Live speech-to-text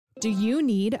Do you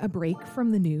need a break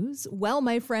from the news? Well,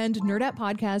 my friend, Nerdette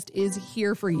Podcast is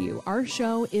here for you. Our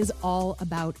show is all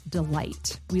about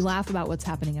delight. We laugh about what's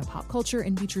happening in pop culture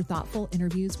and feature thoughtful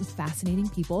interviews with fascinating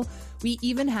people. We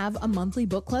even have a monthly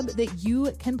book club that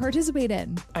you can participate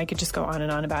in. I could just go on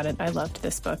and on about it. I loved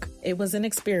this book. It was an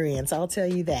experience, I'll tell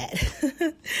you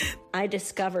that. I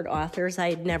discovered authors I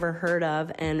had never heard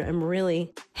of, and I'm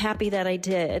really happy that I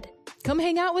did. Come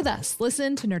hang out with us.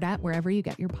 Listen to Nerdette wherever you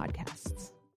get your podcasts.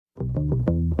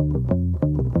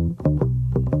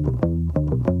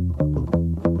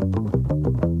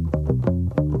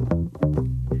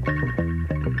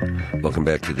 Welcome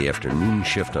back to the afternoon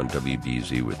shift on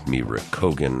WBZ with me, Rick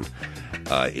Kogan.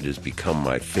 It has become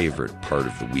my favorite part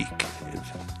of the week.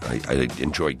 I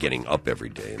enjoy getting up every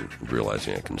day and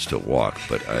realizing I can still walk,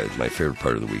 but my favorite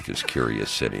part of the week is Curious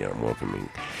City. I'm welcoming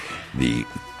the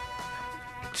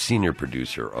senior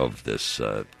producer of this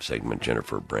segment,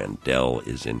 Jennifer Brandel,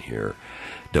 is in here.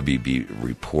 WB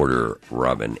reporter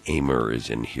Robin Amer is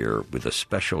in here with a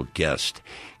special guest.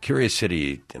 Curious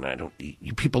City, and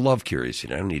you people love Curious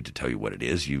City. I don't need to tell you what it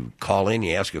is. You call in,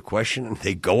 you ask a question, and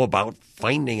they go about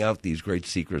finding out these great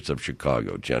secrets of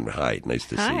Chicago. Jen, hi. Nice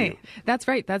to see you. Hi. That's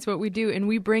right. That's what we do. And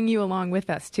we bring you along with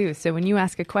us, too. So when you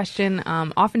ask a question,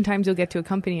 oftentimes you'll get to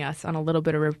accompany us on a little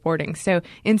bit of reporting. So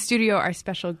in studio, our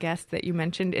special guest that you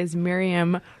mentioned is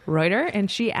Miriam Reuter,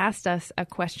 and she asked us a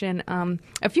question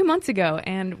a few months ago.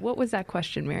 And what was that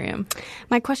question, Miriam?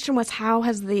 My question was, how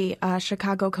has the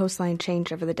Chicago coastline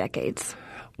changed over the decades?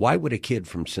 Why would a kid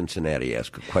from Cincinnati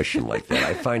ask a question like that?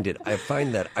 I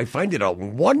find it a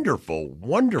wonderful,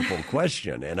 wonderful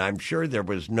question, and I'm sure there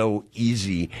was no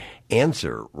easy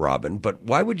answer, Robin. But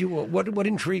why would you? What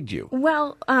intrigued you?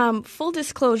 Well, full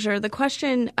disclosure, the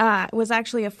question was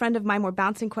actually a friend of mine. We're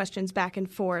bouncing questions back and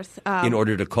forth in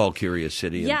order to call Curious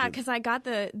City. Yeah, because I got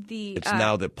the. It's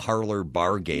now the parlor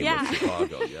bar game of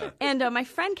Chicago. Yeah, and my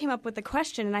friend came up with the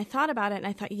question, and I thought about it, and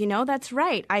I thought, that's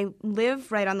right. I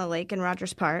live right on the lake in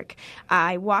Rogers Park.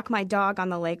 I walk my dog on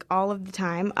the lake all of the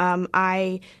time.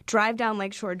 I drive down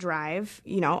Lakeshore Drive,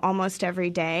 almost every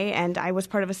day, and I was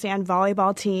part of a sand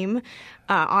volleyball team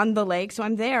on the lake, so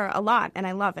I'm there a lot, and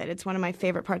I love it. It's one of my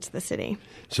favorite parts of the city.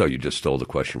 So you just stole the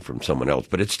question from someone else,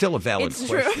 but it's still a valid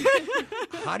question. True.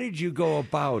 How did you go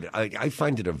about? I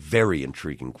find it a very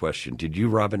intriguing question. Did you,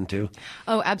 Robin, too?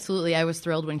 Oh, absolutely. I was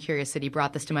thrilled when Curious City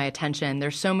brought this to my attention.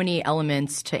 There's so many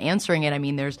elements to answering it. I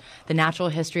mean, there's the natural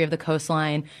history of the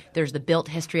coastline. There's the built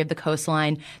history of the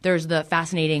coastline. There's the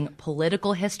fascinating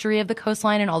political history of the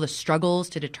coastline and all the struggles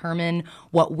to determine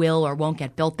what will or won't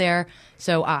get built there.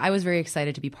 So I was very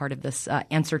excited to be part of this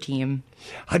answer team.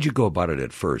 How'd you go about it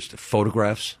at first?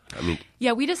 Photographs?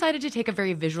 Yeah, we decided to take a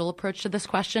very visual approach to this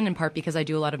question, in part because I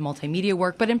do a lot of multimedia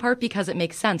work, but in part because it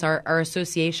makes sense. Our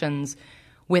associations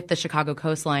with the Chicago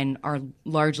coastline are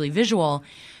largely visual.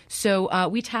 So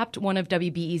we tapped one of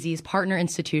WBEZ's partner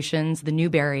institutions, the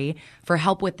Newberry, for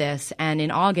help with this. And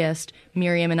in August,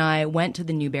 Miriam and I went to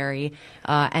the Newberry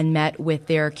and met with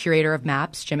their curator of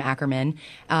maps, Jim Ackerman,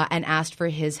 and asked for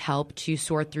his help to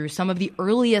sort through some of the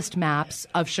earliest maps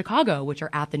of Chicago, which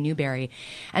are at the Newberry.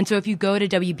 And so if you go to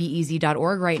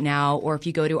WBEZ.org right now, or if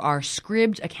you go to our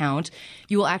Scribd account,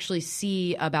 you will actually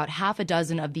see about half a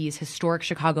dozen of these historic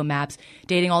Chicago maps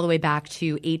dating all the way back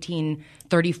to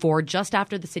 1834, just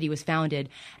after the city was founded.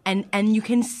 And you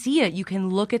can see it. You can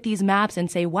look at these maps and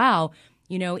say, wow,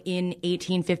 in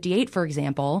 1858, for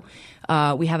example,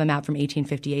 we have a map from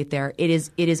 1858 there. It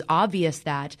is obvious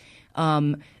that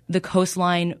the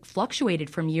coastline fluctuated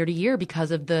from year to year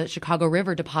because of the Chicago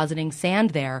River depositing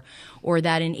sand there, or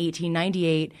that in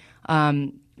 1898,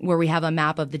 where we have a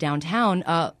map of the downtown,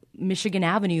 Michigan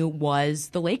Avenue was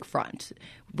the lakefront.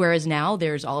 Whereas now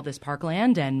there's all of this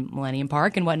parkland and Millennium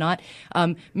Park and whatnot.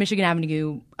 Michigan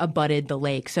Avenue abutted the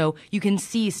lake. So you can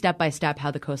see step by step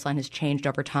how the coastline has changed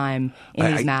over time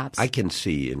in these maps. I can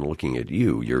see in looking at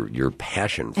your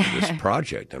passion for this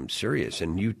project. I'm serious.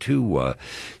 And you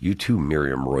too,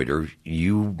 Miriam Reuter,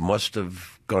 you must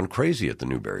have gone crazy at the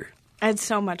Newberry. I had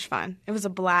so much fun. It was a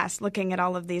blast looking at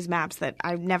all of these maps that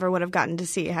I never would have gotten to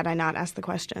see had I not asked the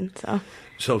question.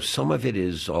 So some of it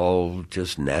is all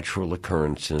just natural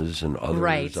occurrences, and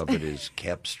others of it is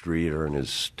Cap Streeter and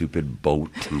his stupid boat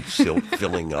and silt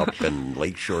filling up and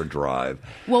Lakeshore Drive.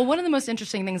 Well, one of the most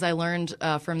interesting things I learned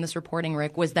from this reporting,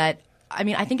 Rick, was that,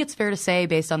 I think it's fair to say,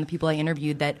 based on the people I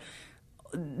interviewed, that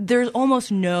there's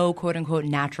almost no quote unquote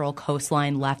natural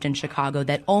coastline left in Chicago.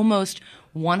 That almost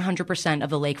 100% of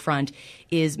the lakefront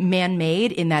is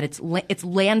man-made in that it's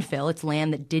landfill. It's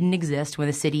land that didn't exist when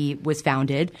the city was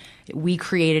founded. We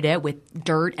created it with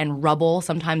dirt and rubble.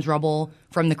 Sometimes rubble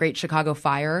from the Great Chicago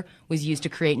Fire was used to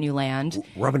create new land.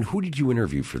 Robin, who did you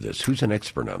interview for this? Who's an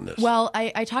expert on this? Well,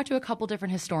 I talked to a couple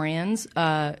different historians,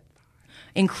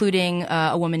 including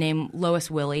a woman named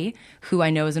Lois Willie, who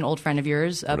I know is an old friend of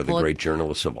yours. One of the great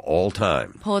journalists of all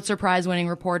time. Pulitzer Prize-winning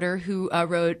reporter who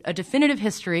wrote a definitive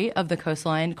history of the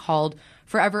coastline called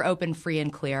Forever Open, Free,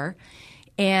 and Clear.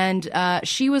 And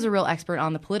she was a real expert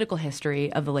on the political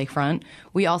history of the lakefront.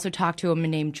 We also talked to a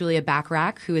woman named Julia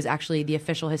Bachrach, who is actually the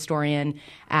official historian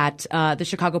at the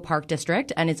Chicago Park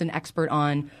District and is an expert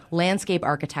on landscape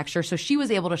architecture. So she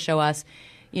was able to show us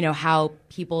how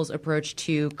people's approach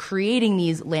to creating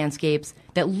these landscapes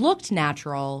that looked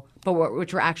natural, but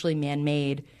which were actually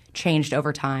man-made, changed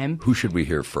over time. Who should we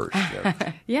hear first?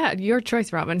 Yeah, your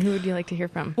choice, Robin. Who would you like to hear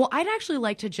from? Well, I'd actually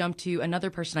like to jump to another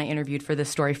person I interviewed for this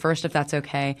story first, if that's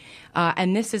okay.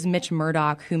 And this is Mitch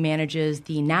Murdoch, who manages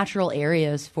the natural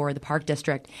areas for the Park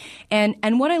District.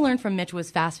 And what I learned from Mitch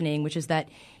was fascinating, which is that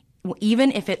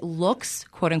even if it looks,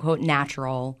 quote unquote,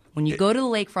 natural, when you go to the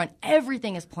lakefront,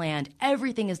 everything is planned,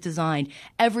 everything is designed,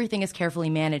 everything is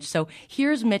carefully managed. So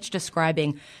here's Mitch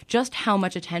describing just how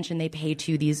much attention they pay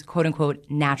to these, quote unquote,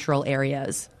 natural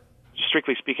areas.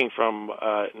 Strictly speaking, from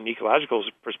an ecological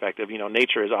perspective,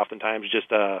 nature is oftentimes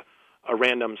just a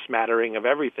random smattering of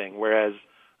everything, whereas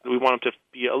we want them to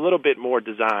be a little bit more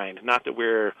designed. Not that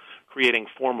we're creating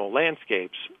formal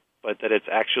landscapes, but that it's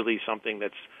actually something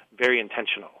that's very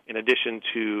intentional. In addition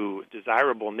to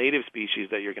desirable native species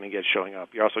that you're going to get showing up,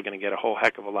 you're also going to get a whole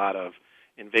heck of a lot of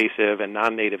invasive and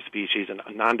non-native species and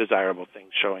non-desirable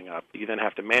things showing up. You then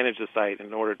have to manage the site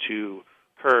in order to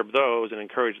curb those and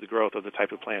encourage the growth of the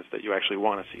type of plants that you actually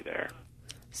want to see there.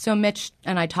 So Mitch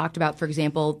and I talked about, for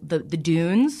example, the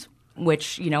dunes,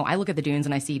 which, I look at the dunes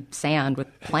and I see sand with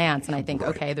plants and I think,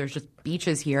 okay, there's just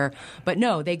beaches here. But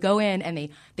no, they go in and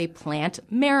they plant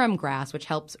marram grass, which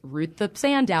helps root the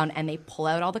sand down, and they pull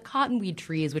out all the cottonweed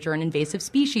trees, which are an invasive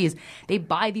species. They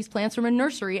buy these plants from a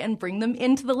nursery and bring them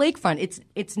into the lakefront.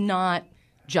 It's not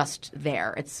just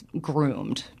there. It's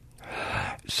groomed.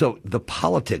 So the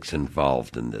politics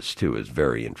involved in this, too, is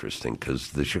very interesting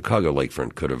because the Chicago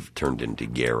lakefront could have turned into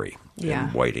Gary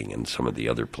and Whiting and some of the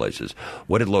other places.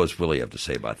 What did Lois Willie have to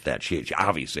say about that? She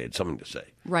obviously had something to say.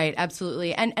 Right,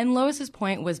 absolutely. And Lois's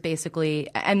point was basically,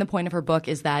 and the point of her book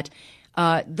is that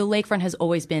the lakefront has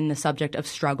always been the subject of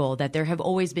struggle, that there have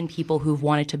always been people who've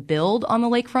wanted to build on the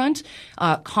lakefront,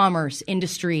 commerce,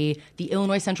 industry, the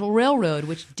Illinois Central Railroad,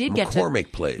 which did get to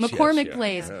McCormick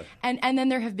Place. Yeah. And then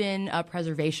there have been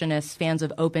preservationists, fans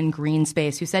of open green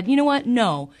space who said, you know what,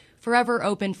 no. Forever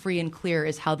open, free, and clear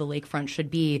is how the lakefront should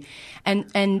be. And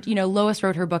Lois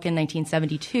wrote her book in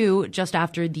 1972, just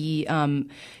after the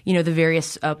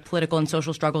various political and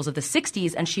social struggles of the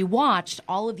 60s, and she watched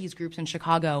all of these groups in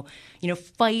Chicago,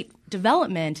 fight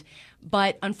development.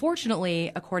 But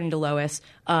unfortunately, according to Lois,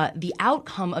 the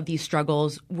outcome of these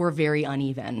struggles were very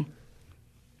uneven.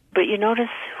 But you notice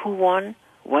who won?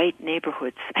 White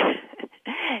neighborhoods.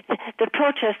 The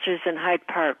protesters in Hyde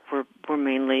Park were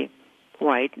mainly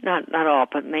white, not all,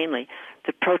 but mainly.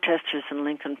 The protesters in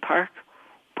Lincoln Park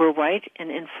were white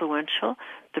and influential.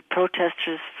 The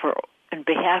protesters on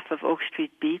behalf of Oak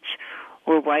Street Beach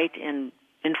were white and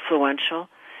influential.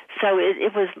 So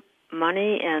it was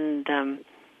money and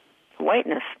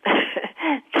whiteness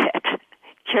that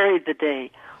carried the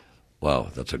day. Wow,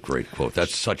 that's a great quote.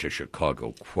 That's such a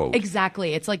Chicago quote.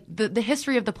 Exactly. It's like the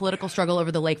history of the political struggle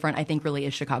over the lakefront, I think, really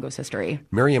is Chicago's history.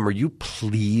 Miriam, are you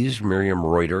pleased, Miriam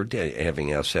Reuter,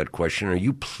 having asked that question, are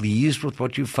you pleased with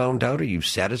what you found out? Are you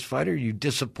satisfied, or are you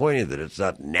disappointed that it's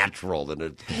not natural, that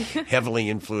it's heavily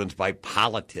influenced by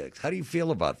politics? How do you feel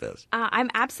about this?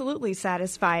 I'm absolutely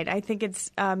satisfied. I think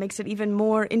it's makes it even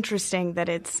more interesting that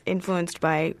it's influenced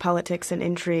by politics and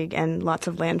intrigue and lots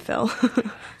of landfill.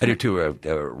 I do too.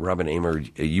 Robin Amer,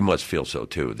 you must feel so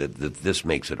too, that this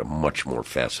makes it a much more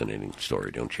fascinating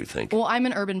story, don't you think? Well, I'm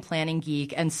an urban planning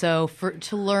geek, and so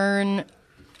to learn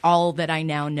all that I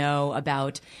now know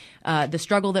about the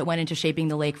struggle that went into shaping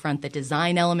the lakefront, the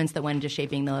design elements that went into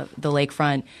shaping the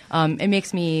lakefront, it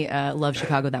makes me love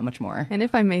Chicago that much more. And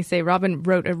if I may say, Robin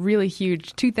wrote a really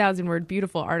huge 2,000-word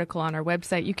beautiful article on our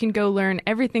website. You can go learn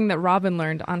everything that Robin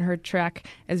learned on her trek,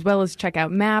 as well as check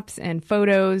out maps and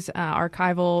photos,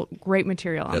 archival, great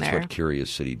material on there. That's what Curious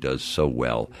City does so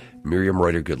well. Miriam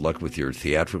Reuter, good luck with your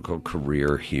theatrical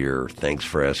career here. Thanks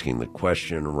for asking the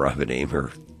question. Robin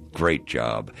Amer, Great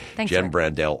job. Thanks, Jen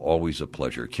Rick. Brandel, always a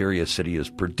pleasure. Curious City is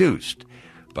produced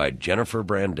by Jennifer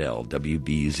Brandel,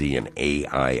 WBZ and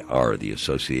AIR, the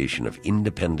Association of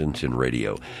Independents in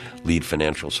Radio. Lead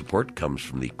financial support comes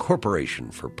from the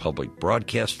Corporation for Public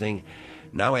Broadcasting.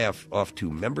 Now I have off to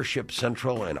Membership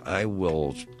Central, and I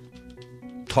will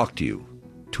talk to you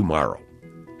tomorrow.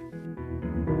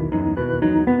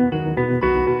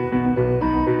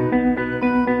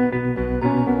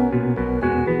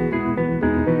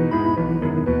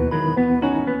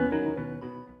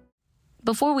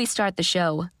 Before we start the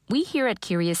show, we here at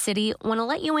Curious City want to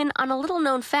let you in on a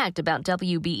little-known fact about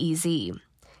WBEZ.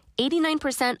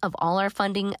 89% of all our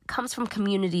funding comes from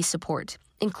community support,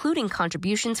 including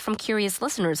contributions from curious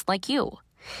listeners like you.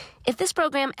 If this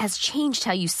program has changed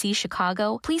how you see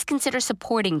Chicago, please consider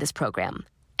supporting this program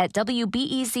at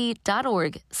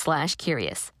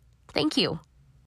wbez.org/curious. Thank you.